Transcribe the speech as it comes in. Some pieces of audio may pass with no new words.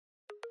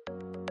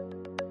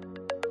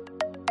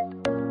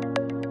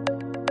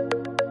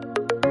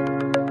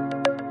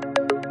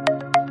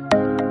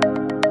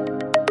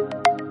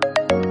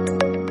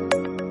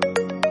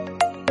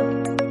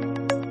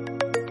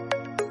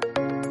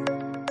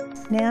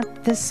Now,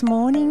 this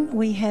morning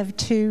we have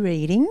two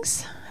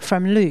readings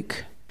from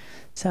Luke.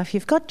 So if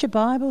you've got your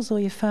Bibles or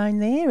your phone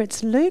there,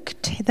 it's Luke.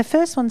 The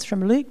first one's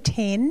from Luke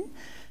 10,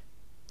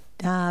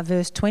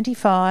 verse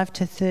 25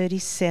 to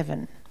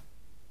 37.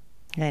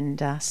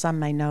 And some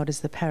may know it as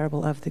the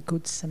parable of the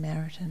Good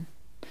Samaritan.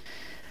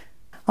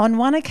 On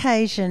one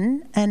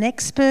occasion, an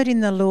expert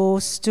in the law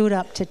stood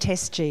up to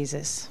test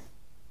Jesus.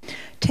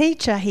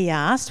 "Teacher," he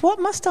asked, "what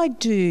must I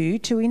do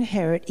to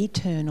inherit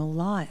eternal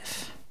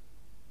life?"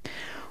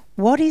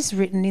 "What is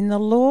written in the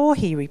law?"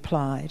 he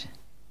replied.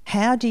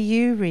 "How do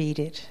you read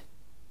it?"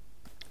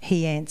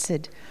 He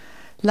answered,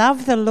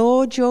 "Love the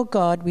Lord your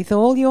God with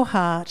all your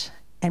heart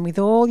and with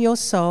all your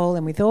soul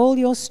and with all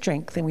your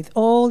strength and with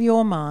all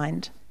your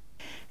mind,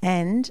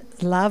 and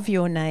love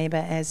your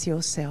neighbour as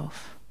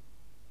yourself."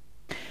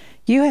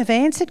 "You have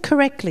answered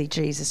correctly,"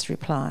 Jesus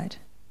replied.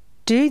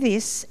 "Do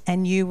this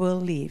and you will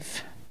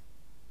live."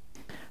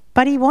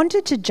 But he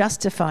wanted to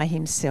justify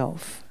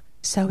himself,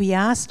 so he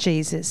asked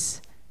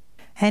Jesus,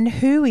 "And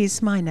who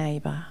is my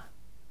neighbour?"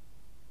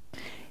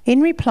 In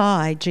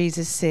reply,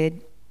 Jesus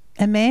said,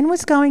 "A man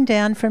was going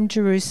down from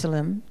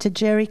Jerusalem to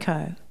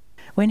Jericho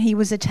when he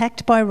was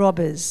attacked by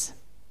robbers.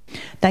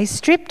 They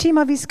stripped him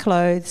of his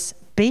clothes,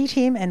 beat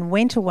him and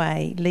went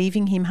away,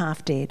 leaving him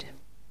half dead.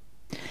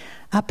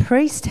 A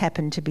priest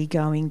happened to be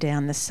going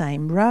down the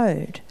same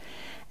road,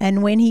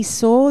 and when he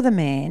saw the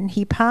man,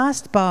 he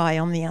passed by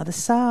on the other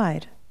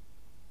side.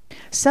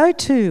 So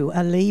too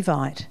a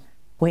Levite,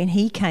 when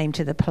he came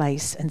to the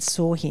place and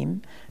saw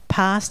him,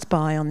 passed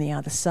by on the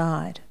other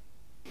side.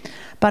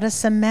 But a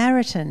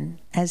Samaritan,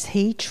 as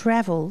he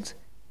travelled,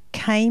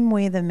 came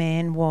where the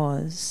man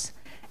was,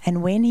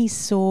 and when he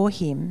saw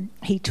him,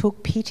 he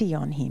took pity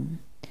on him.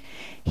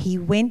 He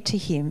went to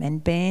him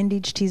and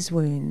bandaged his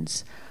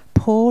wounds,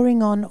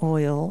 pouring on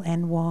oil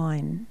and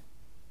wine.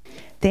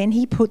 Then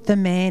he put the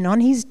man on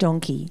his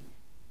donkey,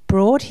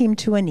 brought him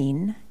to an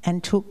inn,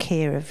 and took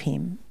care of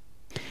him.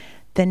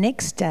 The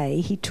next day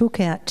he took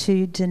out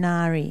 2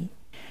 denarii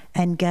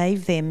and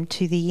gave them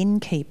to the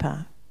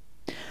innkeeper.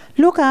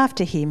 'Look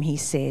after him,' he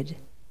said,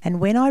 'and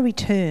when I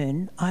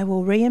return, I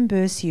will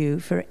reimburse you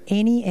for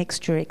any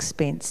extra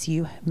expense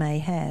you may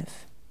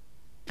have.'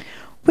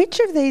 Which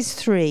of these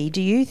 3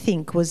 do you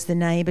think was the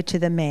neighbour to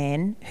the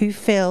man who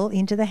fell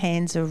into the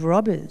hands of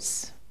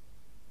robbers?"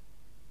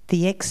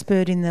 The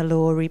expert in the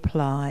law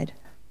replied,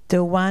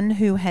 "The one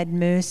who had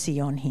mercy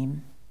on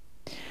him."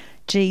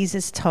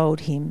 Jesus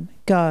told him,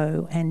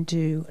 "Go and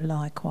do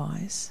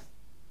likewise."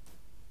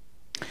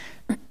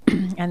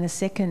 And the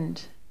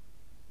second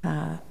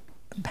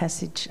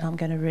passage I'm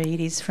going to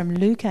read is from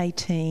Luke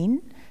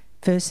 18,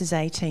 verses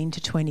 18 to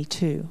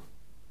 22.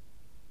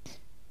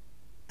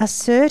 A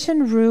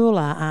certain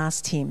ruler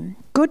asked him,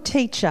 "Good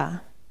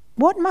teacher,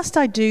 what must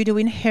I do to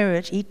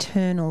inherit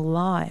eternal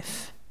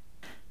life?"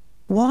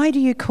 "Why do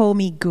you call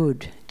me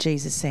good?"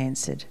 Jesus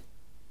answered.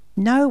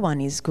 "No one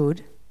is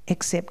good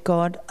except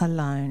God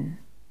alone.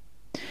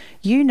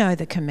 You know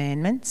the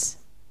commandments.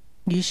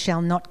 You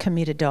shall not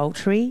commit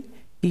adultery.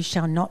 You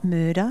shall not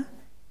murder.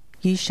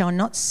 You shall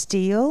not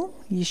steal.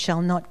 You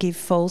shall not give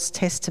false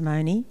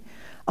testimony.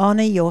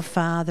 Honour your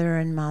father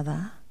and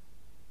mother."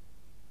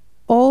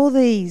 "All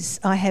these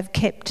I have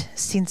kept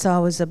since I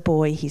was a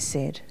boy," he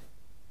said.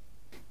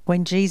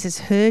 When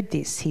Jesus heard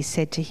this, he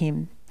said to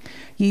him,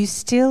 "You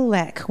still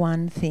lack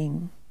one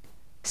thing.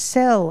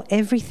 Sell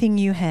everything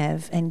you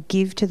have and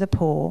give to the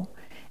poor,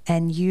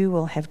 and you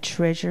will have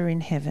treasure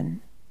in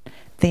heaven.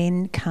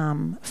 Then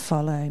come,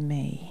 follow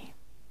me."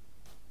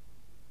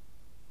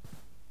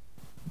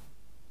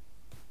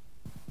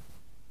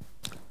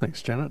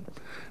 Thanks, Janet.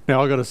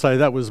 Now, I've got to say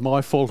that was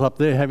my fault up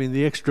there, having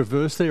the extra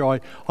verse there.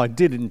 I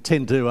did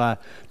intend to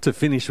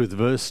finish with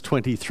verse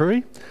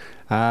 23,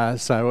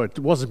 so it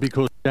wasn't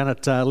because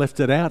Janet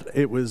left it out.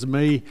 It was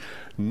me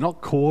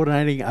not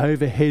coordinating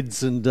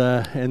overheads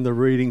and the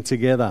reading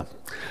together.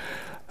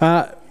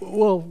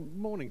 Well,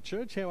 morning,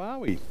 church. How are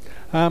we?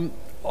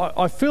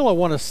 I feel I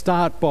want to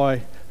start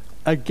by,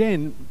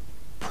 again,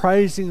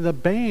 praising the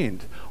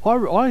band.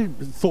 I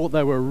thought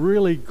they were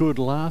really good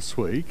last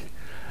week.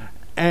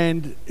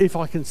 And if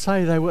I can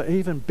say, they were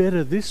even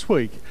better this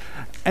week.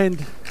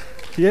 And,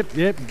 yep,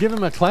 give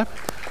them a clap.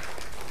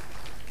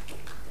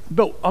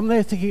 But I'm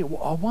there thinking,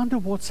 I wonder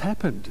what's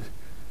happened.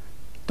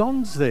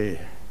 Don's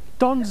there.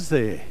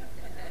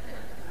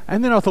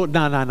 And then I thought,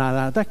 no,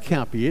 that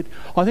can't be it.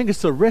 I think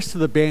it's the rest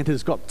of the band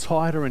has got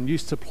tighter and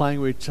used to playing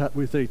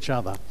with each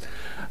other.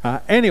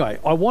 Anyway,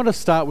 I want to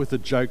start with a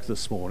joke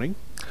this morning.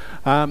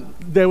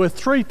 There were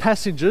 3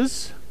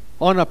 passengers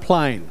on a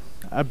plane: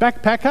 a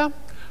backpacker,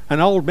 an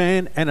old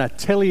man, and a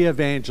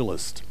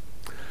televangelist.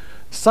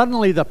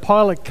 Suddenly the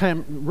pilot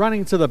came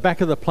running to the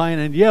back of the plane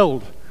and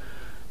yelled,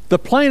 "The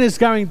plane is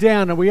going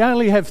down and we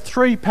only have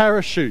 3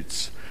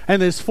 parachutes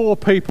and there's 4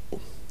 people."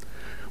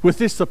 With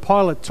this, the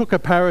pilot took a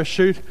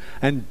parachute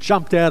and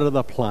jumped out of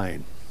the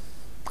plane.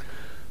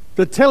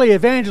 The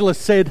televangelist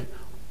said,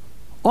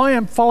 "I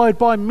am followed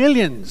by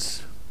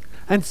millions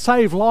and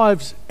save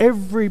lives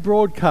every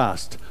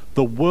broadcast.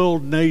 The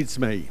world needs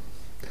me."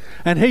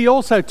 and he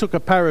also took a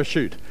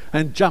parachute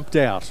and jumped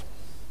out.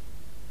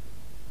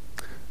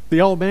 The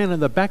old man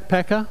and the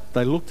backpacker,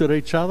 they looked at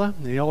each other,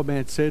 and the old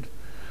man said,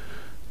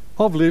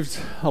 "I've lived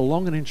a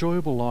long and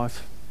enjoyable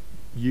life.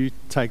 You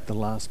take the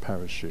last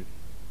parachute."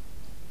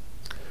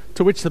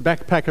 To which the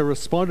backpacker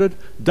responded,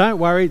 "Don't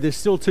worry, there's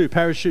still 2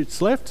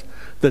 parachutes left.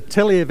 The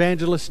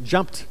televangelist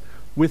jumped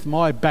with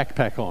my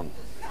backpack on."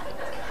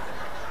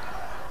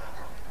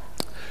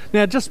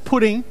 Now, just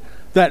putting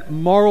that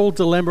moral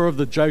dilemma of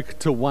the joke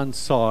to one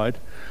side,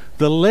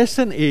 the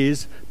lesson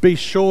is be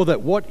sure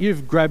that what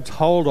you've grabbed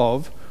hold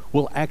of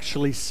will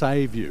actually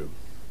save you.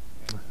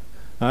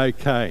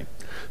 Okay,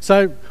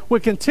 so we're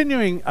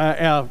continuing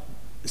our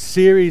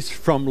series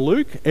from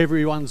Luke.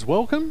 Everyone's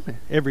welcome.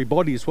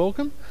 Everybody's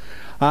welcome.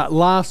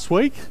 Last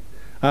week,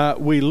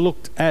 we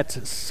looked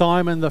at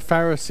Simon the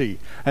Pharisee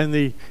and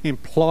the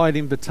implied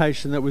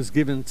invitation that was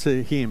given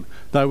to him,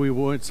 though we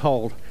weren't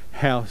told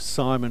how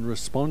Simon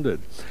responded.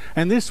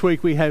 And this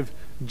week we have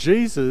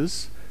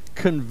Jesus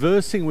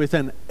conversing with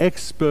an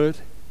expert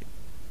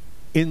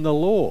in the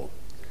law.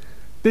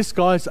 This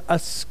guy's a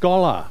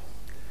scholar.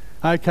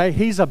 Okay,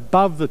 he's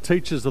above the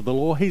teachers of the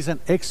law. He's an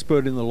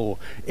expert in the law.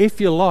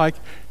 If you like,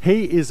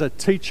 he is a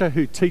teacher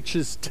who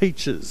teaches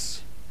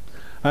teachers.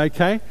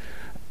 Okay?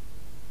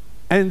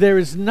 And there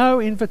is no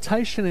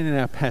invitation in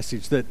our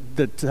passage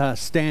that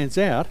stands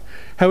out.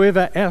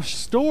 However, our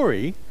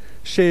story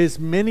shares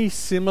many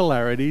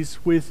similarities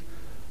with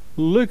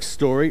Luke's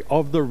story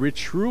of the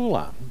rich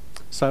ruler.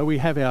 So we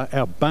have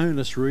our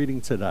bonus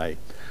reading today.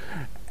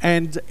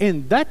 And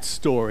in that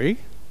story,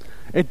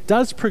 it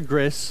does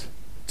progress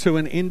to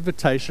an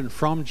invitation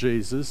from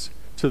Jesus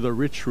to the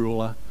rich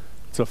ruler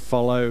to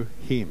follow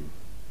him.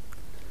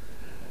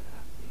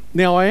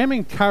 Now, I am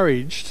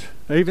encouraged,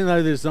 even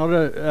though there's not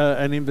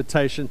an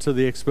invitation to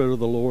the expert of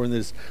the law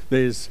and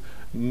there's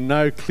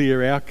no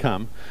clear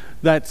outcome,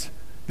 that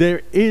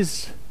there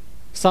is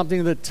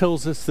something that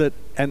tells us that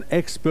an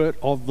expert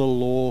of the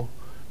law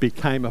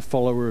became a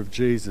follower of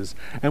Jesus.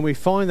 And we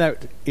find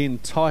that in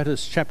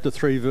Titus chapter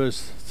 3,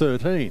 verse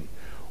 13,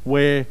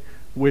 where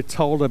we're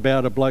told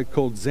about a bloke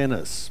called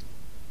Zenos,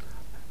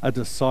 a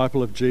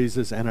disciple of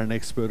Jesus and an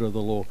expert of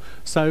the law.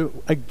 So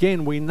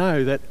again, we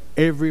know that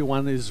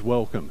everyone is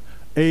welcome,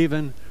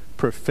 even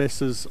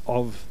professors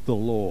of the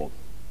law.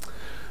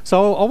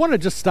 So I want to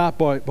just start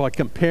by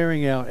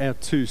comparing our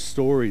 2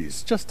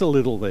 stories, just a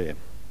little there.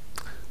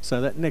 So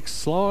that next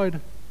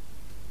slide,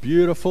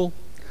 beautiful.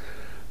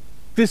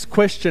 This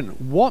question,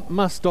 what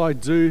must I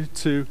do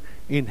to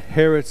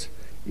inherit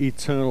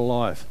eternal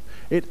life?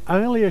 It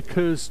only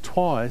occurs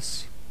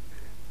twice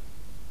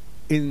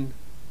in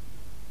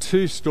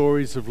 2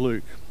 stories of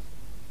Luke.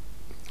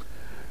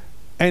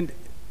 And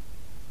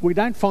we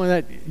don't find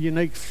that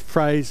unique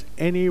phrase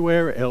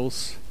anywhere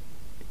else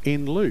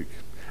in Luke.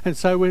 And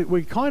so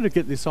we kind of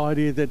get this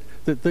idea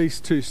that these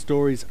 2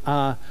 stories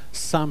are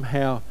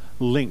somehow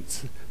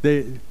linked.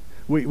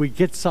 We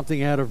get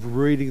something out of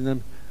reading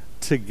them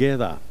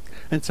together.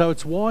 And so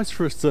it's wise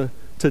for us to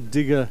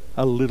dig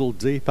a little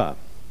deeper.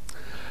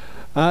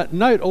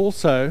 Note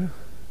also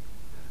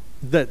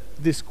that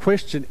this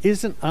question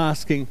isn't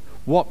asking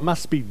what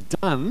must be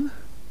done,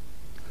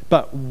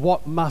 but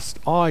what must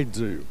I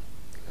do?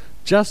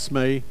 Just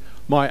me,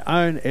 my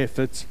own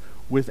efforts,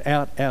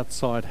 without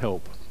outside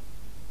help.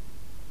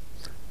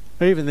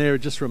 Even there, it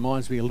just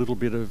reminds me a little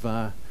bit of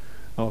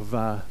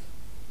the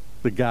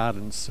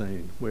garden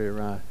scene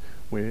where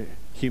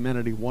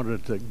humanity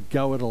wanted to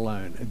go it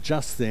alone,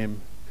 just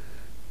them,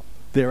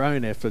 their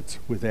own efforts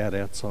without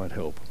outside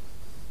help.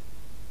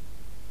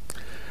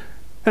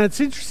 And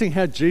it's interesting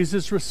how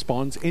Jesus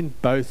responds in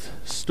both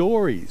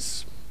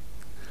stories.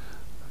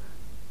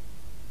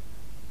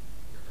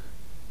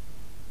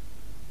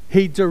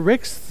 He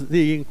directs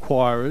the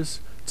inquirers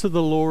to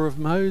the law of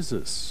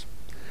Moses.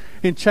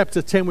 In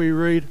chapter 10 we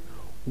read,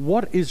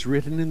 "What is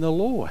written in the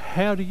law?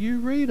 How do you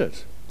read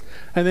it?"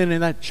 And then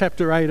in that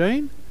chapter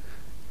 18,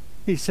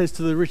 he says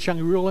to the rich young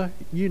ruler,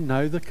 "You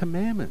know the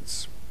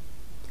commandments."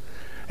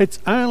 It's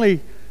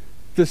only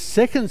the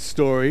second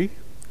story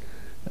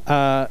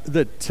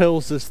that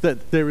tells us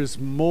that there is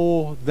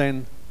more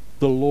than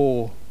the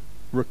law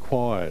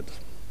required.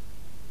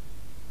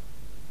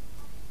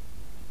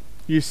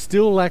 You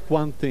still lack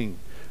one thing.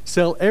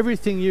 Sell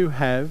everything you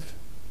have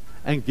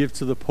and give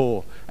to the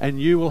poor, and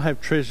you will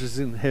have treasures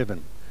in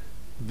heaven.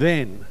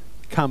 Then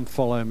come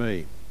follow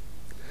me.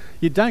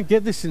 You don't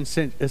get this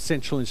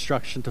essential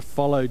instruction to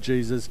follow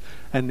Jesus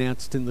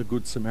announced in the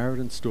Good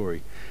Samaritan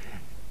story.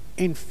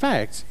 In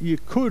fact, you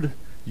could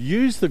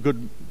use the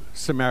Good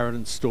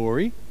Samaritan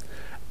story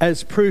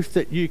as proof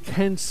that you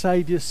can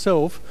save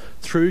yourself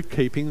through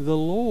keeping the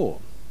law.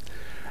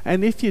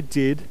 And if you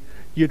did,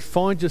 you'd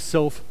find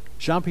yourself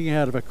jumping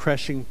out of a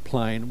crashing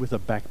plane with a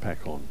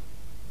backpack on.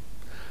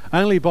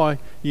 Only by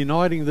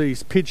uniting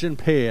these pigeon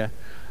pair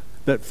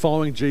that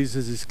following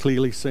Jesus is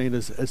clearly seen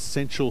as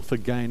essential for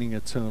gaining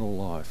eternal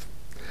life.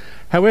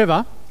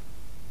 However,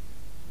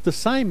 the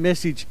same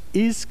message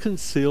is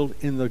concealed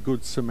in the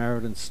Good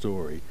Samaritan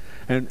story,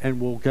 and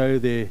we'll go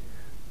there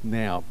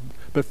now.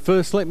 But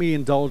first, let me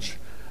indulge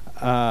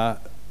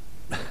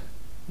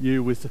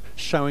you with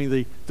showing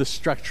the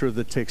structure of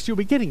the text. You'll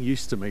be getting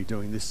used to me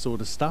doing this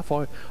sort of stuff.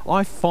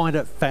 I find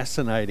it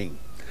fascinating.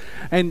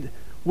 And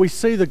we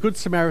see the Good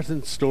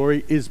Samaritan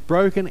story is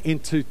broken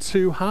into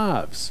two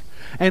halves.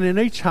 And in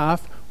each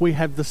half, we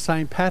have the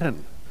same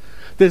pattern.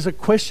 There's a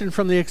question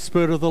from the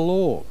expert of the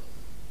law.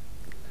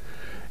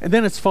 And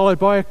then it's followed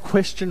by a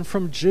question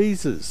from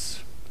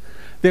Jesus.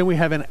 Then we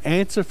have an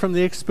answer from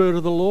the expert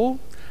of the law.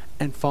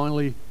 And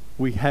finally,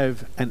 we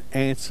have an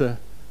answer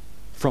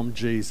from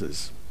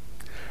Jesus.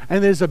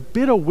 And there's a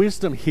bit of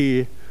wisdom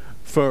here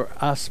for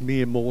us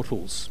mere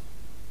mortals.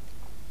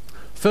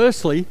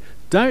 Firstly,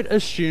 don't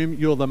assume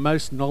you're the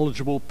most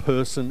knowledgeable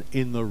person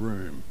in the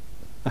room,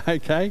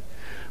 okay?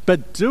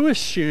 But do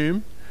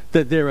assume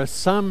that there are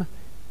some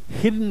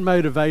hidden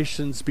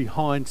motivations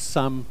behind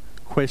some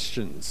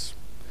questions.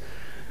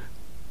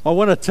 I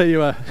want to tell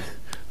you an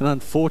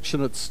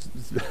unfortunate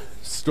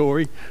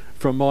story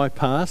from my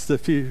past,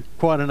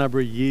 quite a number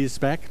of years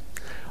back.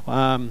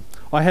 I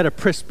had a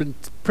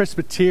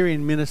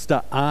Presbyterian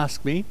minister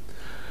ask me,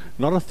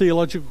 not a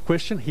theological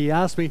question, he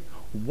asked me,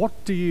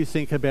 what do you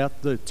think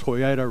about the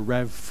Toyota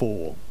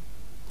RAV4?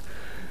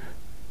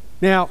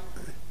 Now,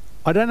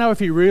 I don't know if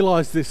he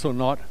realised this or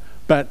not,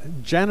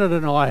 but Janet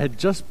and I had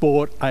just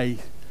bought a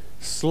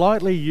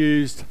slightly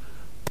used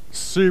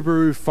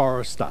Subaru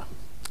Forester,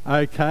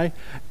 okay?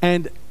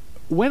 And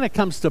when it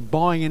comes to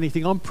buying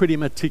anything, I'm pretty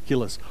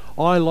meticulous.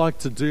 I like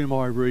to do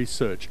my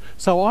research.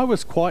 So I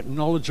was quite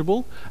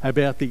knowledgeable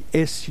about the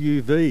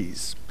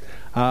SUVs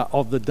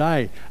of the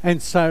day.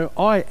 And so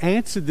I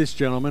answered this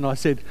gentleman. I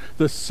said,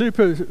 the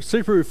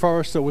Subaru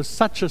Forester was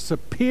such a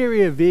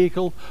superior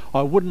vehicle,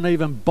 I wouldn't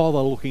even bother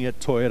looking at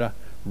Toyota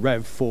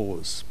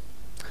RAV4s.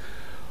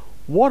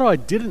 What I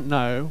didn't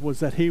know was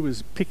that he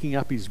was picking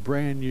up his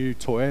brand new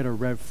Toyota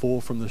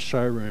RAV4 from the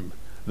showroom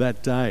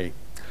that day.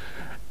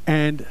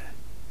 And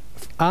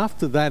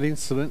after that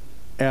incident,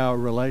 our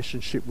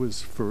relationship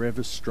was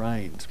forever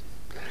strained.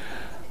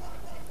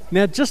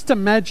 Now, just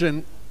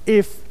imagine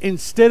if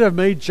instead of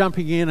me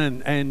jumping in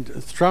and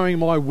throwing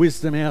my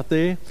wisdom out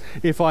there,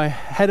 if I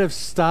had have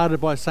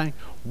started by saying,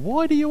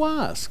 why do you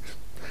ask?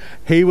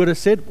 He would have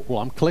said, well,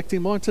 I'm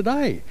collecting mine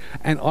today.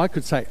 And I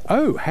could say,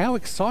 oh, how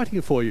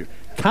exciting for you.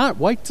 Can't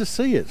wait to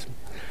see it.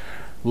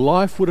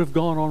 Life would have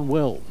gone on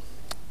well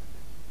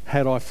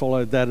had I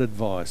followed that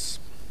advice.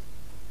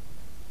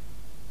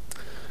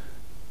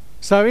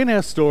 So in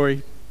our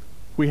story,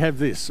 we have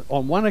this.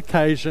 On one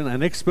occasion,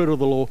 an expert of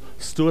the law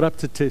stood up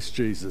to test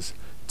Jesus.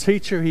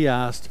 Teacher, he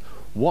asked,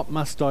 what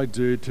must I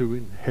do to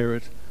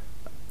inherit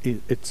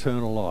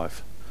eternal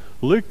life?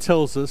 Luke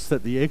tells us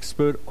that the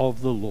expert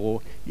of the law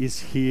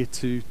is here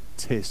to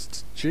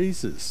test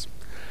Jesus.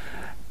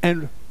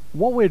 And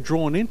what we're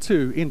drawn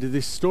into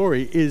this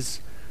story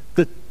is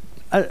that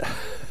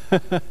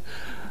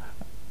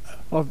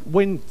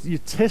when you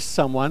test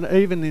someone,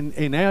 even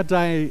in our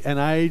day and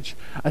age,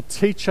 a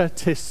teacher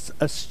tests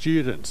a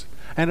student.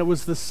 And it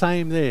was the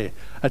same there.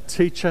 A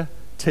teacher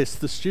tests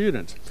the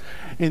student.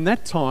 In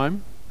that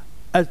time,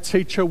 a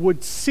teacher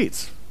would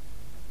sit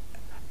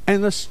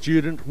and the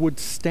student would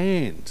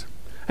stand.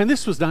 And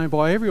this was known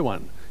by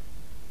everyone.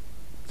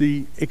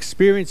 The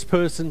experienced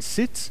person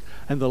sits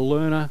and the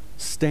learner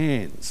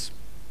stands.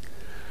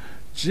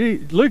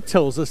 Luke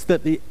tells us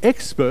that the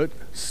expert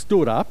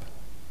stood up,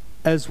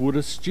 as would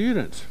a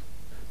student,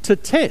 to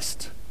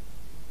test,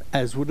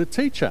 as would a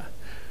teacher.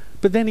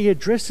 But then he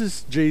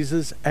addresses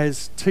Jesus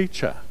as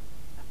teacher,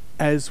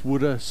 as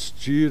would a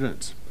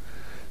student.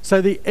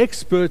 So the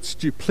expert's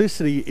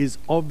duplicity is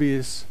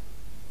obvious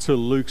to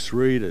Luke's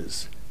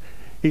readers.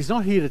 He's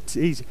not here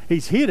to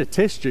he's here to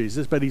test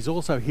Jesus, but he's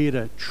also here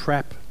to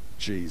trap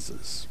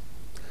Jesus.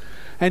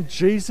 And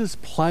Jesus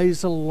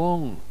plays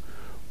along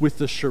with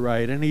the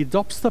charade, and he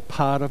adopts the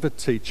part of a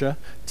teacher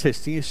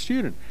testing a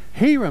student.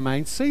 He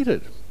remains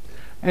seated,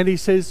 and he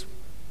says,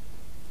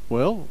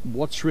 well,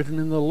 what's written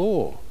in the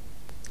law?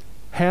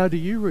 How do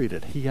you read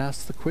it? He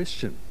asks the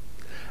question.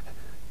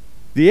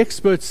 The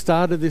expert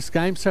started this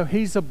game, so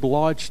he's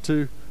obliged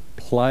to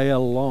play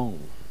along.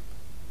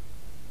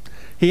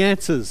 He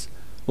answers,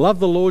 love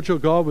the Lord your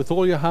God with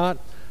all your heart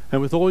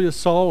and with all your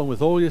soul and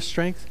with all your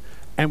strength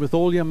and with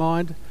all your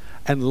mind,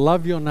 and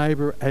love your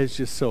neighbour as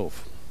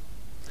yourself.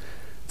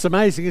 It's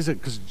amazing, isn't it?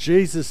 Because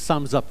Jesus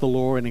sums up the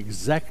law in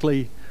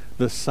exactly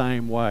the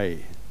same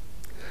way.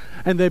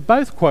 And they're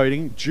both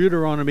quoting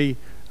Deuteronomy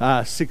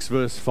 6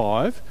 verse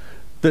 5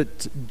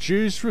 that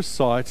Jews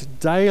recite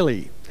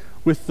daily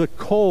with the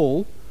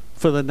call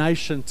for the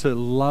nation to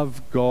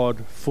love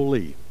God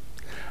fully.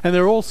 And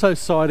they're also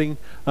citing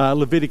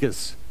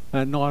Leviticus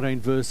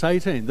 19 verse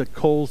 18 that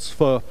calls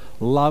for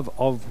love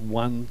of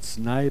one's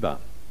neighbour.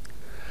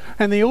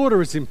 And the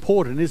order is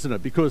important, isn't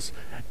it? Because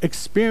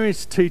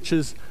experience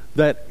teaches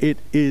that it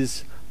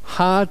is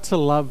hard to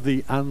love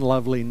the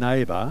unlovely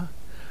neighbour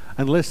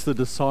unless the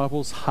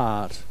disciple's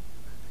heart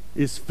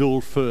is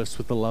filled first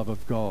with the love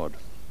of God.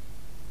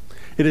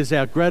 It is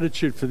our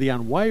gratitude for the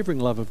unwavering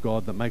love of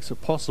God that makes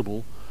it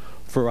possible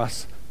for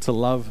us to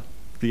love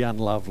the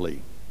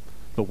unlovely.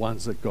 the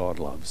ones that God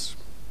loves.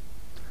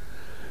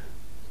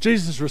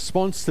 Jesus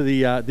responds to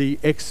the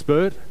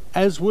expert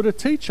as would a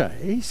teacher.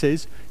 He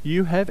says,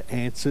 "You have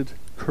answered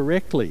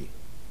correctly.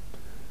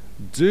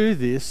 Do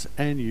this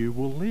and you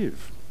will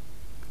live."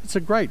 It's a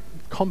great,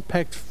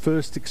 compact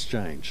first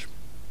exchange.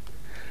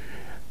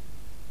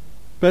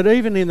 But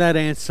even in that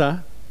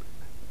answer,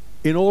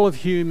 in all of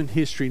human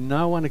history,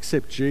 no one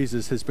except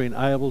Jesus has been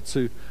able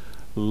to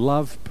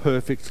love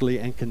perfectly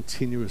and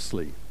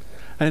continuously.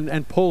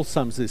 And Paul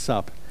sums this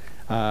up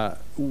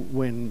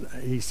when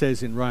he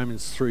says in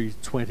Romans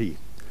 3:20,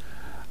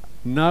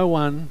 "No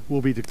one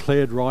will be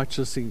declared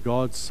righteous in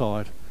God's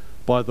sight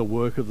by the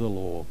work of the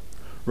law.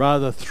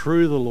 Rather,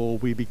 through the law,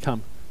 we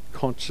become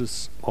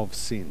conscious of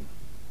sin."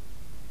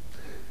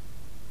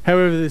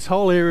 However, this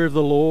whole area of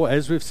the law,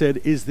 as we've said,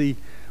 is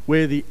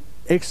where the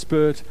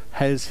expert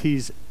has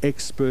his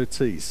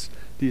expertise.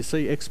 Do you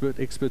see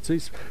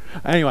expertise?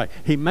 Anyway,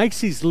 he makes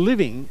his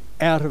living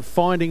out of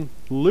finding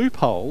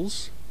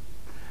loopholes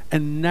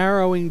and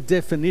narrowing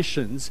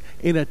definitions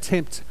in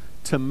attempt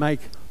to make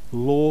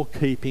law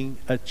keeping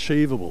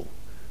achievable.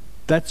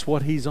 That's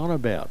what he's on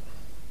about.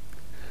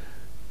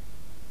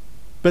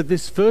 But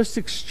this first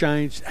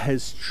exchange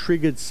has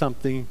triggered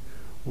something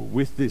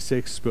with this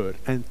expert,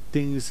 and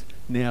things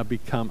now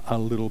become a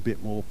little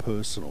bit more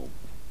personal.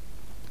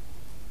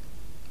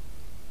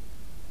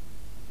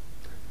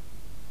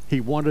 He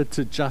wanted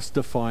to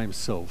justify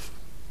himself.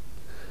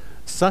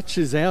 Such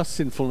is our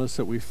sinfulness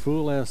that we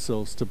fool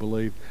ourselves to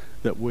believe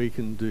that we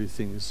can do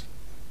things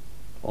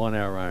on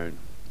our own.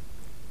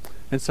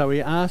 And so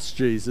he asked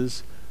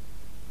Jesus,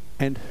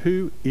 "And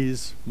who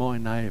is my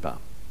neighbour?"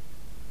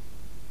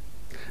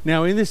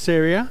 Now, in this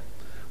area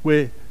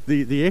where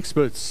the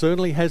expert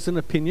certainly has an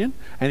opinion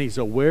and he's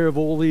aware of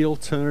all the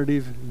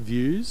alternative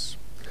views,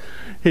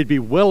 he'd be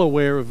well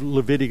aware of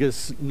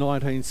Leviticus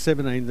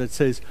 19:17 that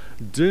says,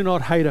 "Do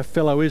not hate a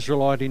fellow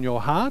Israelite in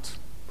your heart.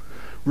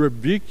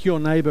 Rebuke your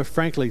neighbour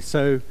frankly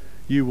so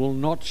you will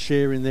not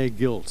share in their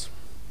guilt."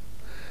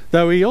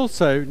 Though he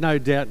also no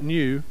doubt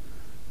knew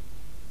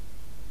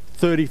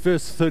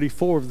verse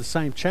 34 of the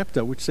same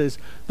chapter, which says,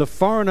 "The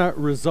foreigner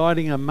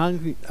residing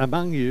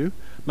among you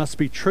must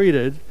be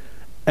treated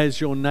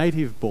as your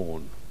native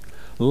born.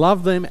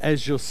 Love them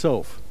as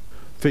yourself,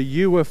 for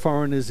you were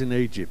foreigners in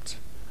Egypt.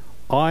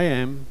 I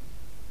am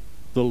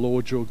the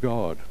Lord your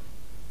God."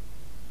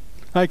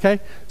 Okay,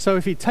 so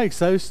if he takes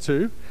those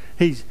two,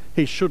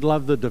 he should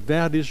love the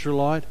devout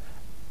Israelite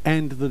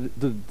and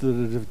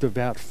the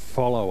devout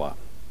follower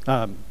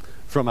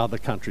from other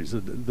countries,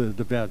 the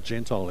devout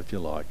Gentile, if you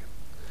like.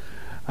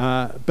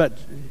 But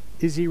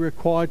is he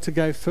required to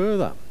go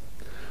further?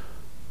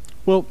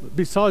 Well,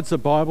 besides the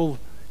Bible,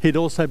 he'd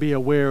also be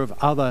aware of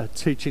other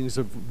teachings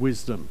of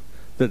wisdom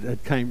that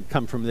had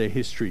come from their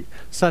history,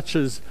 such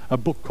as a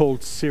book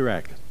called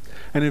Sirach.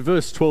 And in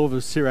verse 12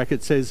 of Sirach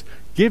it says,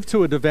 "Give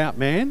to a devout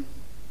man,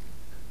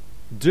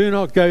 do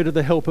not go to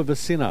the help of a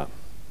sinner.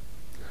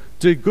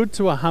 Do good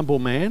to a humble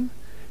man,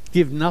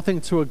 give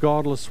nothing to a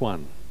godless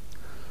one,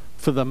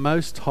 for the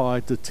Most High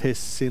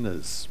detests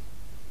sinners."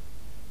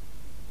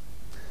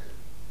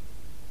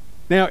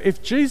 Now,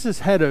 if Jesus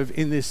had have,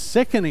 in this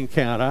second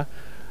encounter,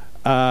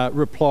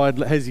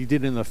 replied as he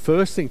did in the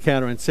first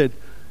encounter and said,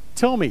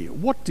 "Tell me,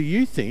 what do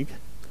you think?"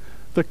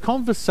 the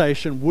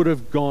conversation would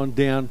have gone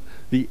down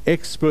the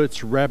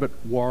expert's rabbit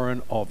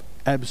warren of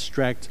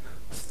abstract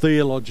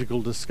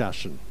theological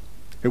discussion.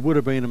 It would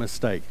have been a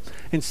mistake.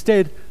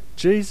 Instead,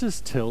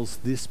 Jesus tells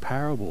this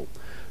parable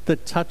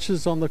that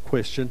touches on the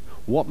question,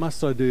 what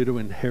must I do to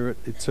inherit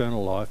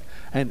eternal life,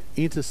 and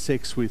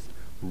intersects with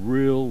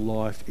real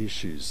life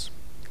issues.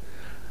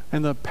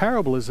 And the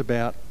parable is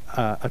about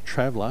a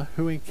traveller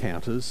who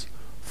encounters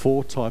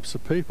four types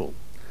of people,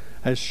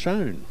 as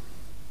shown.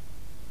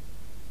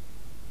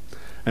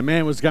 A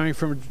man was going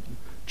from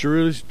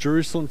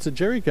Jerusalem to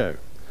Jericho.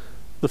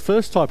 The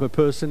first type of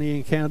person he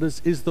encounters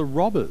is the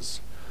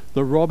robbers.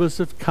 The robbers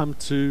have come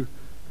to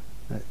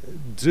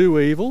do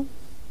evil,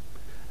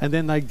 and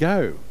then they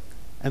go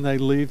and they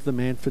leave the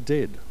man for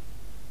dead.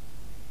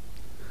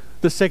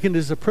 The second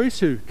is a priest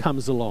who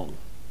comes along.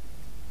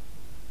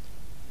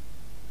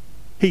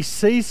 He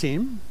sees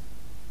him,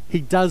 he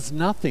does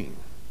nothing,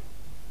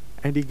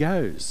 and he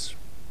goes.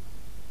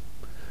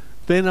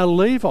 Then a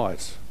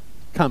Levite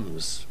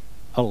comes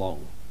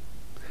along.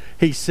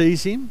 He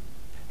sees him,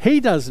 he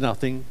does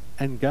nothing,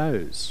 and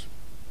goes.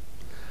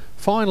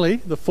 Finally,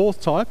 the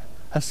fourth type,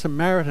 a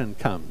Samaritan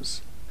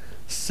comes,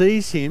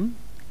 sees him,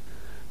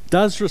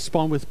 does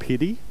respond with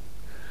pity,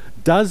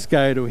 does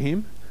go to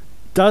him,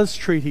 does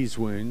treat his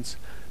wounds,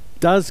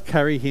 does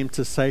carry him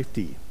to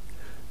safety,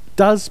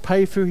 does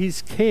pay for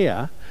his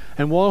care,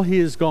 and while he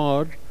is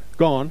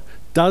gone,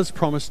 does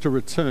promise to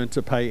return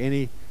to pay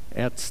any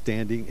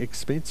outstanding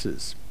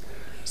expenses.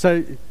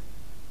 So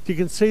you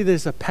can see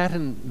there's a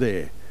pattern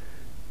there.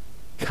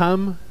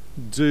 Come,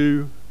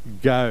 do,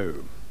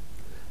 go.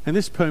 And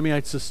this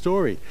permeates the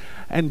story.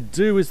 And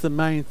do is the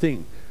main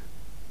thing.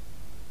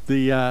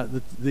 The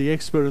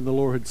expert in the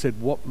law had said,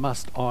 what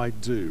must I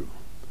do?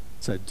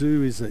 So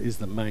do is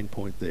the main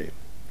point there.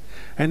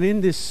 And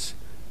in this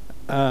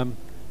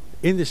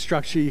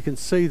structure, you can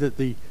see that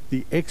the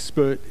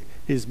expert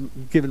is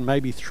given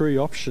maybe three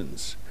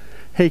options.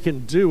 He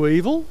can do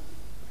evil,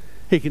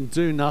 he can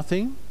do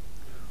nothing,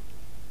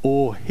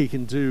 or he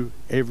can do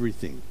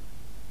everything.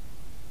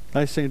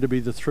 They seem to be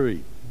the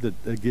three that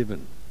are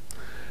given.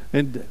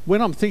 And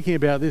when I'm thinking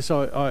about this,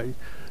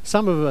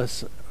 some of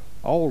us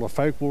older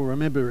folk will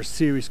remember a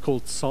series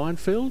called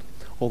Seinfeld,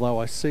 although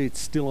I see it's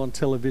still on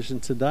television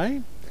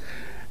today.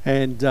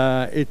 And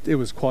it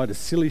was quite a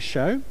silly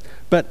show.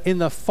 But in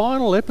the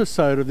final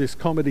episode of this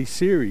comedy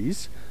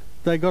series,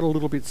 they got a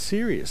little bit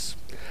serious.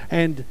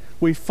 And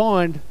we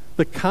find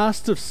the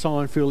cast of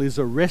Seinfeld is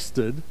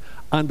arrested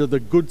under the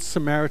Good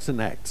Samaritan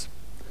Act.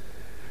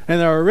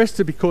 And they were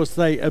arrested because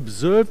they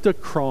observed a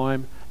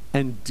crime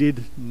and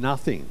did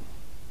nothing.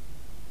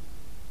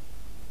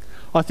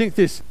 I think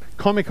this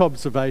comic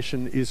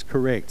observation is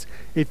correct.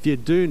 If you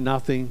do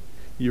nothing,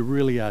 you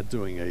really are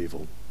doing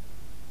evil.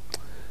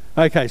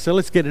 Okay, so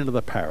let's get into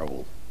the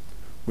parable.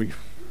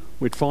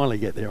 We'd finally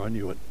get there, I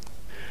knew it.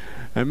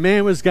 A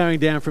man was going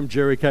down from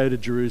Jericho to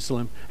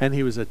Jerusalem, and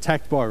he was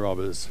attacked by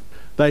robbers.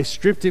 They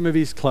stripped him of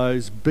his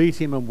clothes,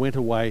 beat him, and went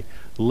away,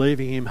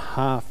 leaving him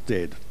half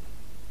dead.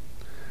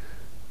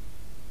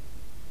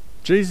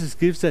 Jesus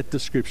gives that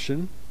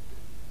description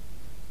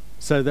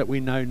so that we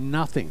know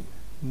nothing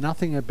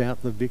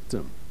about the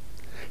victim.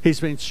 He's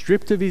been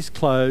stripped of his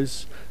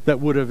clothes that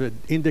would have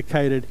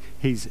indicated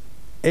his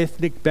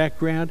ethnic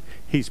background,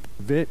 his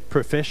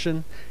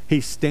profession,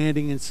 his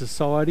standing in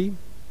society.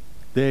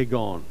 They're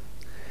gone.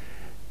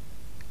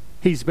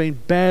 He's been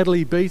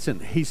badly beaten.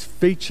 His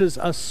features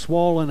are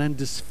swollen and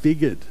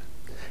disfigured.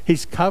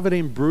 He's covered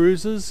in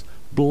bruises,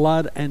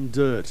 blood and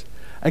dirt.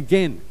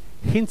 Again,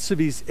 hints of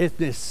his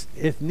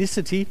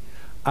ethnicity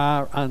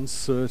are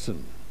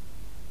uncertain.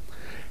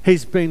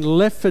 He's been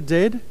left for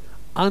dead,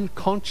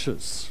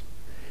 unconscious.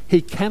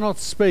 He cannot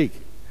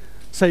speak,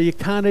 so you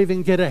can't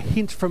even get a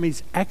hint from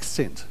his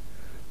accent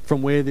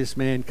from where this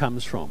man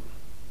comes from.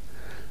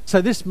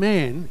 So this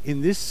man,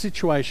 in this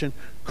situation,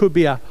 could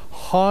be a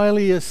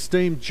highly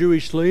esteemed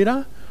Jewish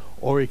leader,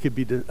 or he could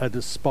be a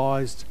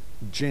despised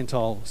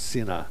Gentile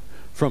sinner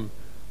from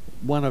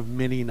one of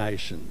many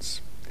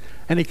nations.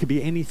 And it could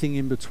be anything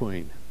in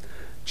between.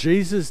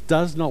 Jesus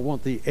does not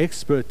want the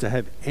expert to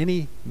have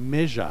any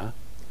measure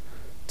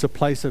to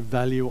place a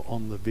value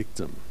on the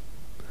victim.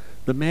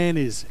 The man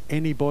is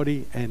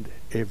anybody and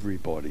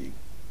everybody.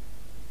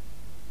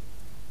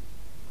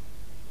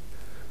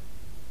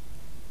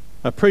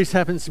 A priest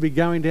happens to be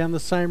going down the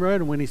same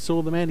road, and when he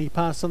saw the man, he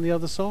passed on the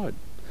other side.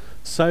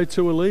 So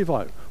too a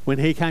Levite, when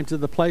he came to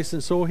the place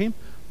and saw him,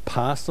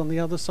 passed on the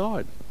other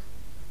side.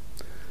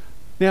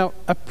 Now,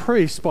 a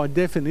priest, by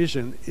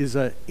definition, is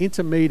an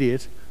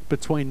intermediate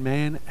between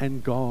man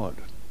and God.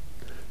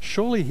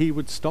 Surely he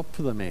would stop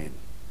for the man.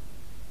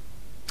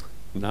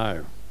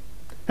 No.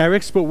 Our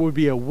expert would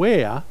be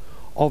aware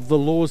of the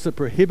laws that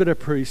prohibit a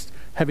priest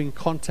having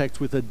contact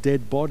with a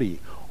dead body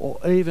or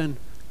even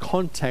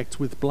contact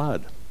with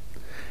blood.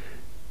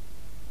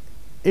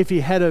 If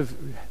he had have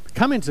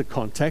come into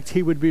contact,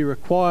 he would be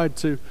required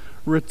to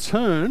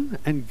return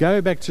and go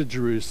back to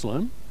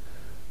Jerusalem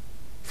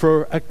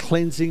for a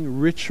cleansing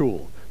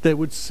ritual that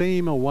would see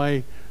him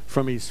away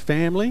from his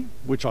family,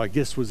 which I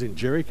guess was in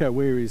Jericho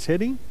where he's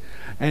heading,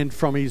 and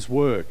from his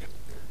work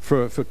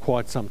for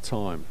quite some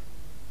time.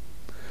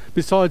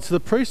 Besides, the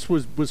priest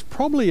was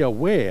probably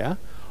aware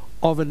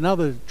of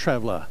another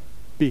traveller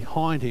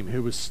behind him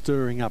who was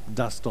stirring up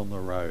dust on the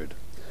road.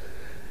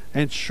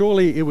 And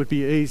surely it would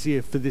be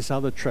easier for this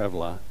other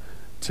traveller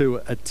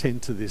to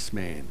attend to this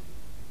man.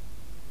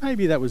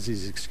 Maybe that was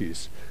his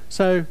excuse.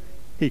 So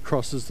he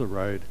crosses the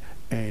road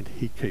and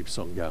he keeps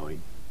on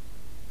going.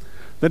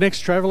 The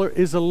next traveller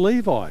is a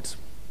Levite.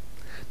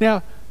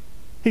 Now,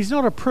 he's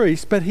not a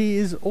priest, but he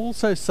is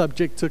also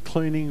subject to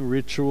cleaning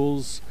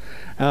rituals,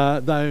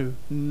 though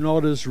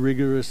not as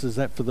rigorous as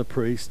that for the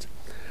priest.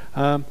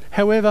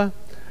 However,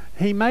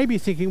 he may be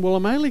thinking, well,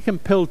 I'm only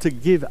compelled to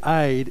give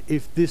aid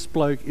if this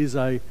bloke is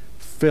a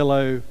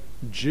fellow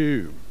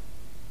Jew.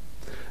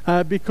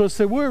 Because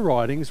there were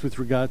writings with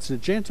regards to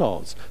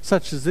Gentiles,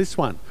 such as this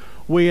one.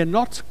 We are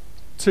not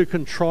to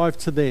contrive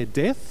to their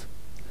death,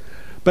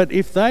 but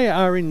if they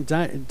are in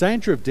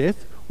danger of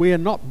death, we are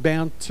not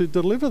bound to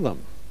deliver them.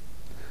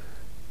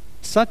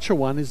 Such a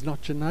one is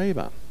not your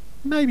neighbour.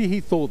 Maybe he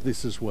thought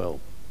this as well.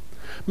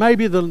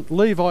 Maybe the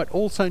Levite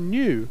also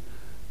knew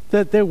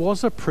that there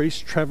was a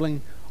priest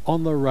travelling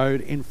on the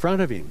road in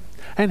front of him,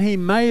 and he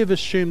may have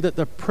assumed that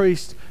the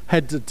priest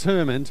had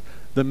determined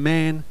the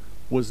man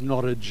was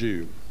not a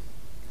Jew.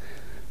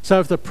 So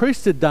if the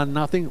priest had done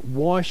nothing,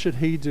 why should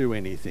he do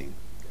anything?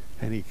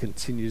 And he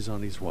continues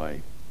on his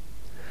way.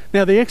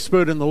 Now, the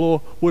expert in the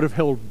law would have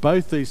held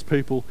both these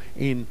people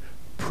in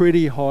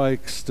pretty high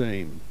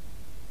esteem.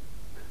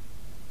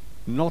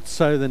 Not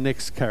so the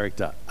next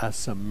character, a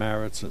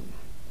Samaritan.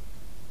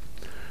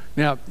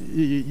 Now,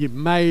 you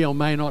may or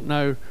may not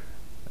know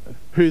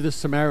who the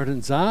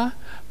Samaritans are,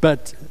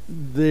 but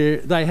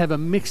they have a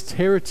mixed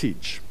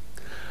heritage.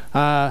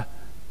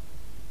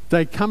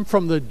 They come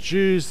from the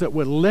Jews that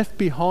were left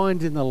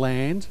behind in the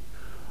land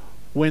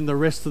when the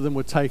rest of them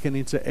were taken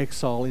into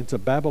exile into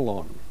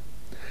Babylon.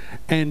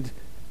 And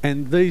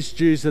these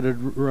Jews that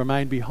had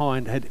remained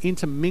behind had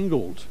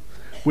intermingled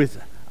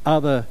with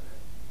other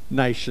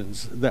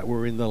nations that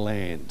were in the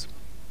land.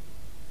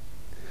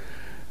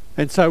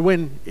 And so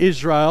when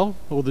Israel,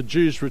 or the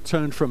Jews,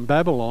 returned from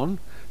Babylon,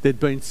 there'd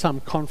been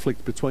some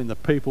conflict between the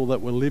people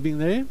that were living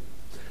there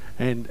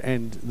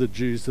and the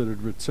Jews that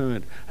had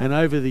returned. And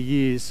over the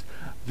years,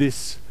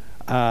 this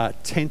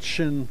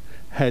tension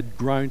had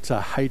grown to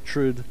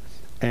hatred,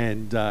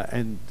 and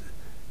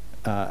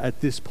at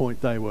this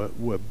point they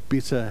were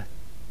bitter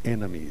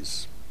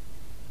enemies.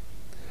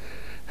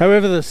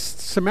 However, the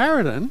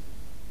Samaritans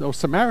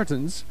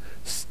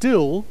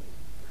still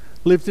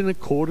lived in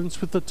accordance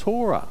with the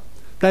Torah.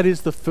 That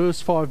is the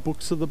first 5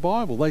 books of the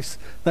Bible.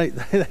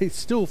 They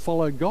still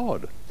follow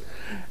God.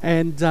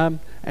 And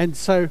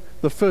so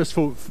the first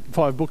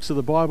 5 books of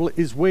the Bible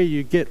is where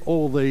you get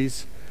all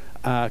these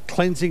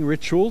cleansing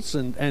rituals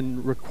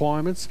and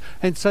requirements.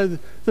 And so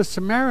the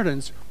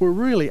Samaritans were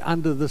really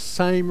under the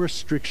same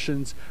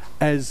restrictions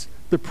as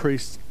the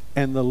priest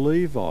and the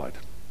Levite.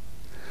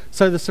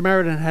 So the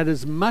Samaritan had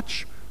as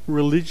much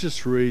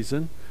religious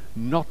reason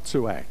not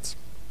to act.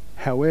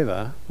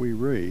 However, we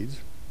read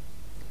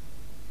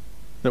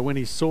that when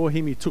he saw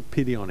him, he took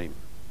pity on him.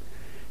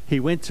 He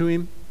went to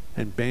him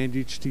and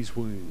bandaged his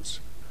wounds,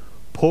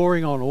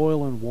 pouring on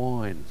oil and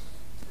wine.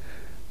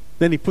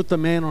 Then he put the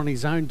man on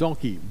his own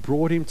donkey,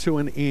 brought him to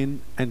an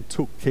inn, and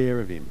took care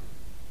of him.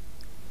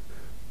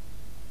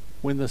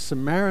 When the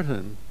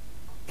Samaritan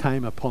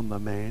came upon the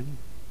man,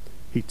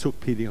 he took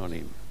pity on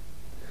him.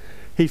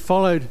 He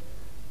followed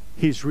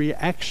his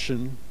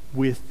reaction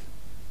with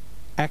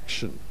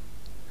action.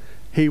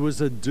 He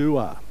was a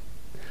doer,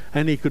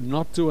 and he could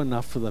not do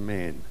enough for the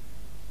man,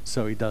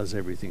 so he does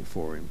everything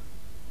for him.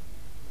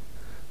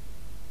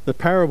 The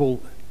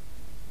parable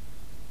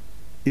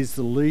is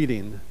the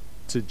lead-in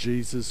to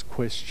Jesus'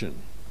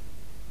 question.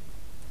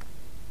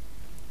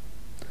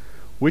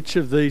 Which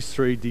of these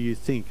 3 do you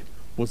think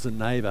was a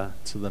neighbour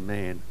to the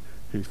man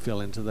who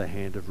fell into the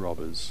hand of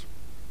robbers?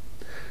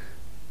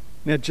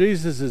 Now,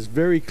 Jesus has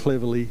very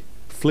cleverly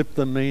flipped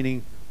the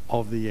meaning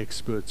of the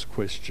expert's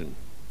question.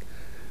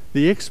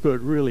 The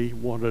expert really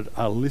wanted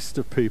a list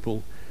of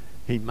people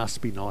he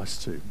must be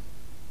nice to.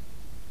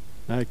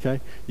 Okay?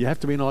 You have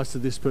to be nice to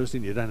this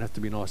person, you don't have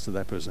to be nice to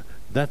that person.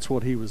 That's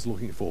what he was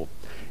looking for.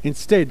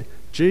 Instead,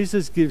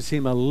 Jesus gives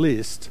him a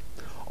list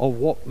of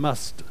what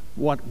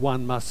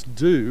one must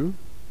do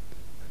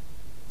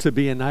to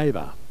be a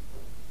neighbour.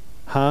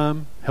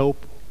 Harm,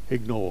 help,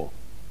 ignore.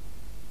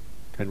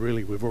 And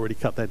really, we've already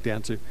cut that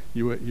down to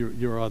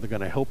you're either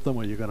going to help them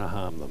or you're going to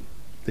harm them.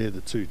 They're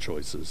the 2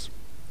 choices.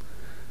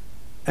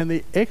 And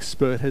the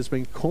expert has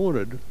been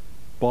cornered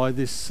by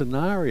this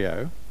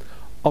scenario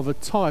of a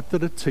type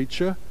that a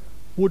teacher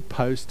would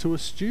pose to a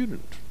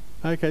student.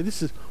 Okay,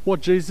 this is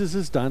what Jesus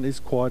has done is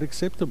quite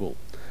acceptable.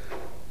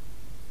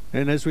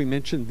 And as we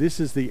mentioned, this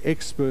is the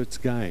expert's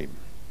game.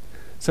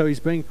 So he's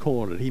been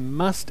cornered. He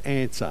must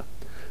answer.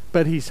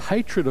 But his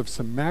hatred of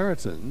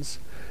Samaritans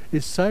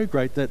is so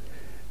great that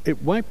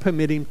it won't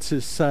permit him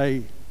to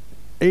say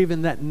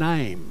even that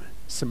name,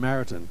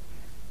 Samaritan,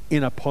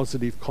 in a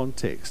positive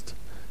context.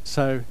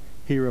 So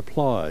he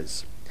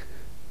replies,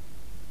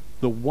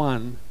 the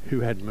one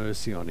who had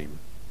mercy on him.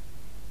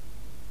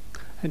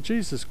 And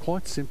Jesus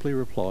quite simply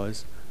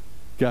replies,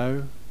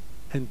 go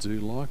and do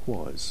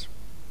likewise.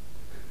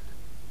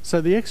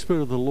 So the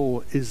expert of the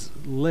law is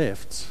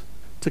left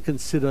to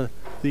consider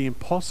the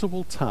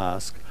impossible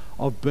task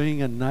of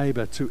being a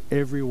neighbour to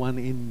everyone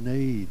in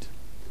need,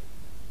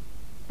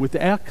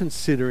 without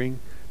considering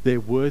their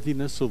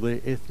worthiness or their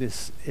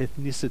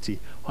ethnicity.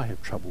 I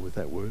have trouble with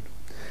that word.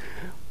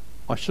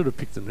 I should have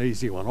picked an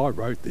easy one. I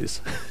wrote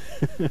this.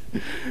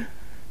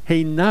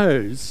 He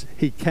knows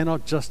he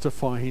cannot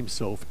justify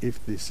himself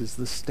if this is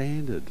the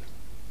standard.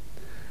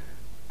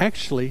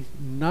 Actually,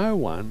 no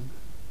one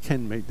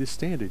can meet this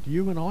standard.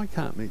 You and I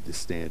can't meet this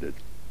standard.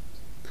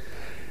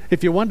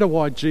 If you wonder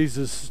why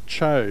Jesus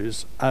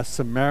chose a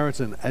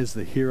Samaritan as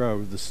the hero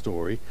of the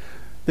story,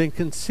 then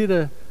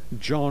consider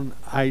John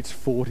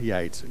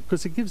 8:48,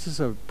 because it gives us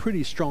a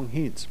pretty strong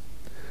hint.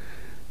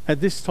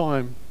 At this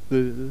time,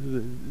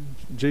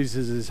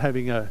 Jesus is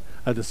having a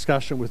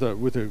discussion with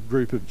a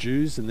group of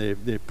Jews, and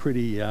they're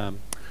pretty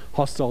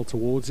hostile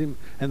towards him,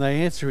 and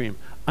they answer him,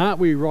 aren't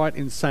we right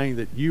in saying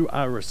that you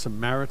are a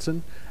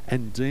Samaritan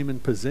and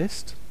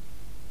demon-possessed?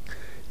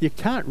 You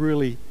can't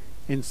really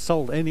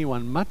insult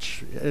anyone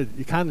much,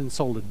 you can't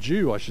insult a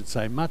Jew, I should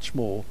say, much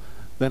more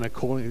than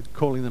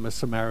calling them a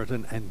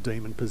Samaritan and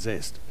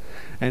demon-possessed.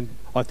 And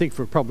I think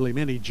for probably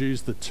many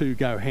Jews, the 2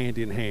 go hand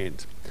in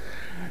hand.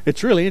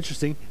 It's really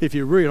interesting, if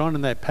you read on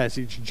in that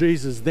passage,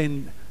 Jesus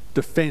then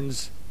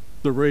defends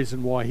the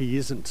reason why he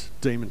isn't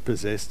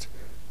demon-possessed,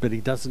 but he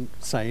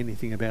doesn't say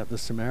anything about the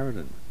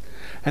Samaritan.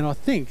 And I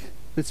think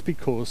it's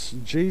because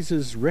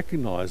Jesus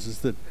recognises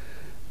that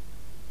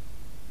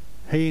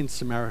he and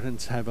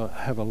Samaritans have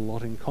a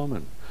lot in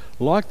common.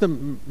 Like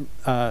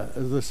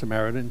the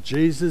Samaritan,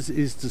 Jesus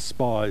is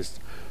despised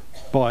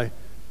by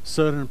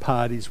certain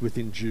parties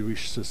within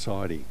Jewish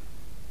society.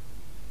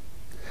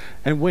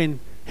 And when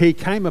he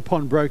came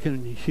upon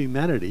broken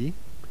humanity,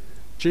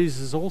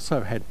 Jesus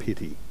also had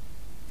pity.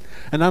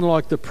 And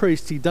unlike the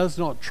priest, he does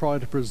not try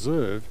to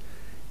preserve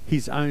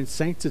his own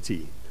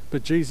sanctity,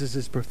 but Jesus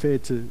is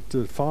prepared to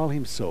defile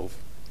himself,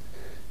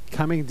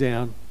 coming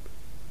down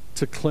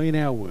to clean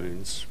our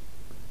wounds,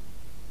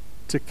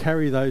 to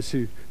carry those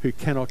who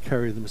cannot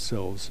carry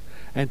themselves,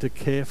 and to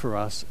care for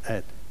us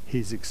at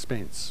his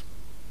expense.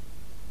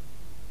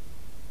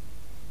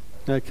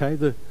 Okay,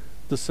 the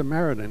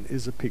Samaritan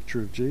is a picture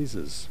of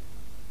Jesus.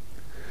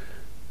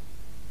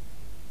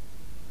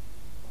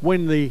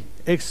 When the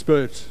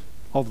expert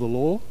of the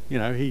law,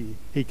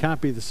 he can't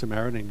be the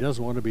Samaritan, he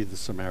doesn't want to be the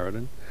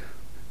Samaritan,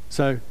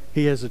 so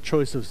he has a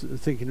choice of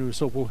thinking to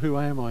himself, well, who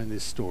am I in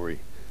this story?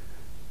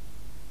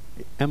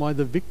 Am I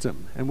the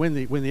victim? And when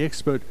the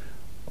expert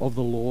of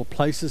the law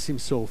places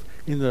himself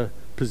in the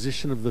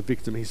position of the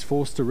victim, he's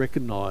forced to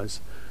recognise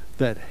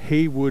that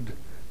he would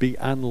be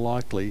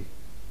unlikely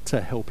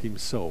to help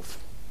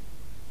himself.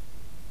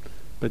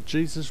 But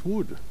Jesus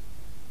would.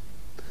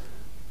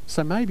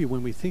 So maybe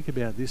when we think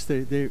about this,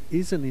 there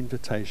is an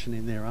invitation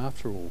in there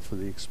after all for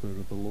the expert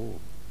of the law.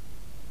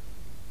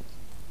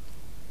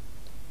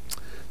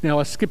 Now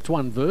I skipped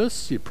one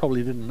verse, you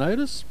probably didn't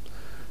notice.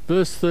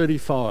 Verse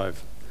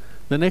 35.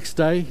 The next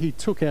day he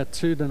took out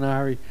 2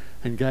 denarii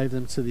and gave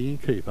them to the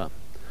innkeeper.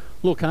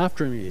 Look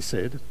after him, he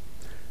said,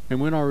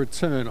 and when I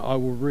return I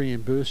will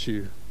reimburse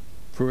you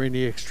for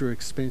any extra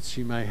expense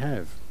you may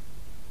have.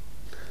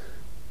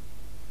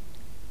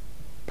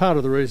 Part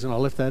of the reason I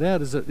left that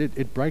out is that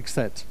it breaks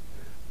that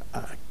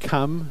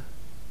come,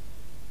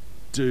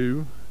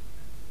 do,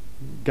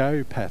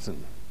 go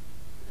pattern.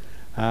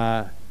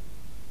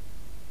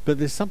 But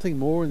there's something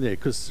more in there,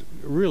 because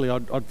really,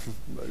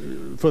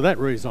 for that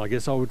reason, I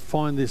guess, I would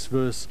find this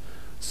verse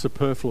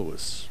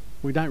superfluous.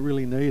 We don't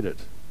really need it.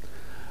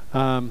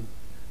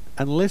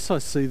 Unless I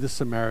see the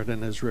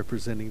Samaritan as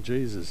representing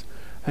Jesus.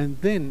 And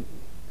then,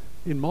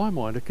 in my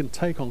mind, it can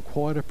take on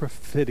quite a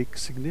prophetic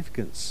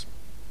significance.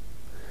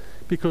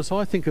 Because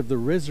I think of the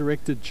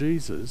resurrected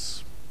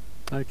Jesus,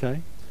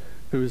 who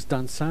has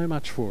done so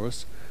much for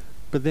us,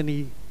 but then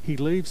he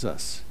leaves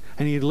us.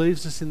 And he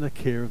leaves us in the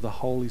care of the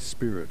Holy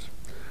Spirit,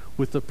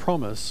 with the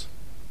promise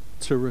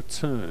to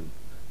return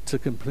to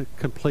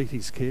complete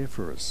his care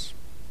for us.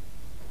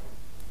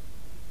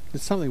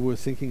 It's something worth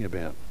thinking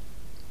about.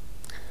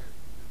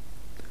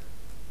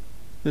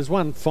 There's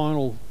one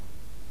final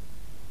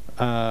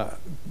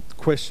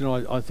question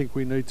I think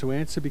we need to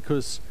answer,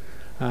 because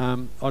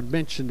I'd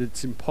mentioned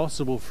it's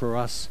impossible for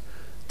us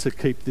to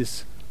keep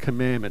this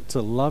commandment,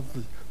 to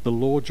love the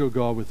Lord your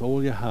God with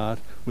all your heart,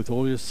 with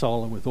all your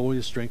soul, and with all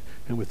your strength,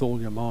 and with all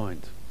your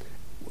mind.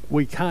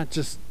 We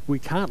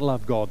can't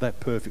love God that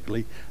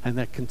perfectly and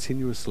that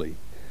continuously.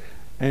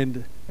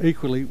 And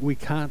equally, we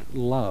can't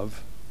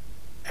love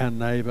our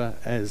neighbour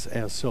as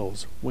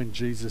ourselves when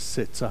Jesus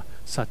sets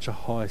such a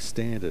high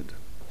standard.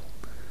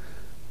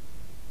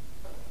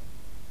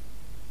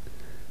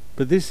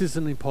 But this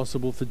isn't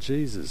impossible for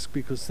Jesus,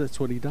 because that's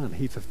what he done.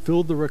 He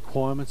fulfilled the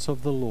requirements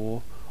of the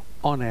law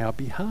on our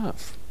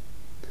behalf.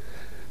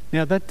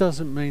 Now, that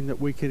doesn't mean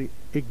that we can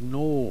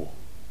ignore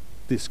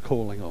this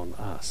calling on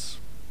us.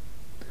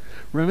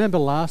 Remember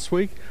last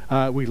week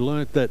we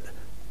learnt that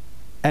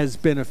as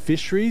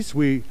beneficiaries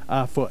we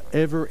are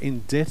forever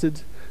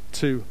indebted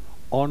to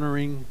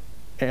honouring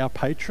our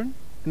patron,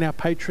 and our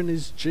patron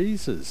is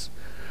Jesus.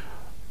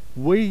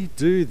 We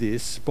do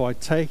this by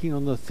taking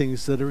on the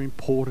things that are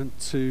important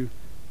to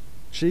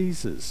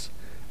Jesus,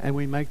 and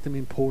we make them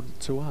important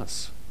to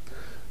us.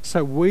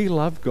 So we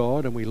love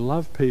God and we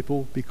love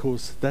people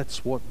because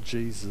that's what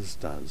Jesus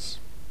does.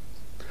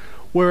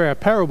 Were our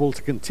parable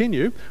to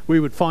continue, we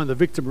would find the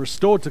victim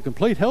restored to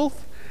complete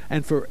health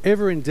and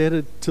forever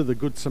indebted to the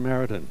Good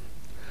Samaritan.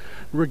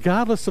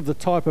 Regardless of the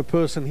type of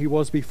person he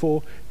was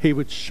before, he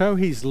would show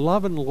his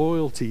love and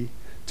loyalty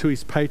to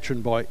his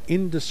patron by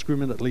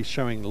indiscriminately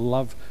showing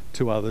love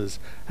to others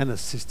and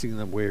assisting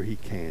them where he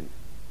can.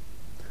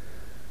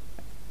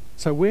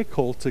 So we're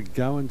called to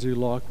go and do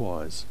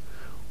likewise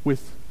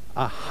with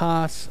a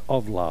heart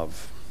of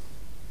love,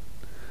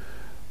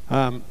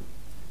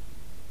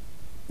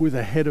 with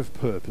a head of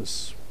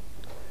purpose,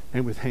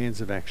 and with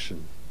hands of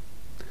action.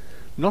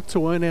 Not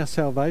to earn our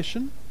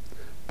salvation,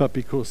 but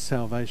because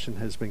salvation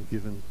has been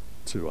given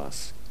to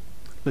us.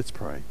 Let's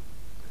pray.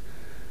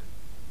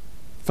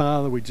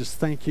 Father, we just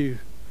thank you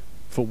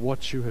for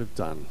what you have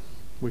done.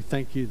 We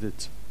thank you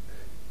that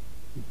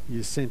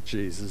you sent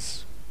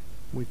Jesus.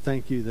 We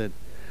thank you that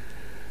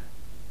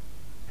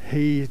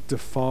he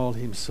defiled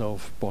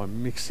himself by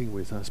mixing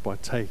with us, by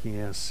taking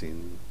our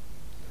sin,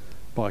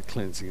 by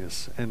cleansing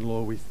us. And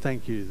Lord, we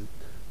thank you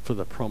for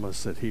the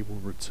promise that he will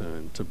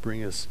return to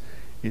bring us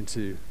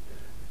into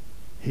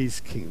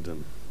his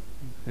kingdom,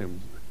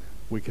 and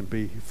we can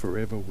be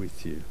forever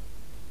with you.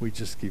 We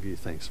just give you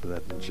thanks for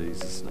that in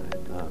Jesus' name.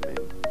 Amen.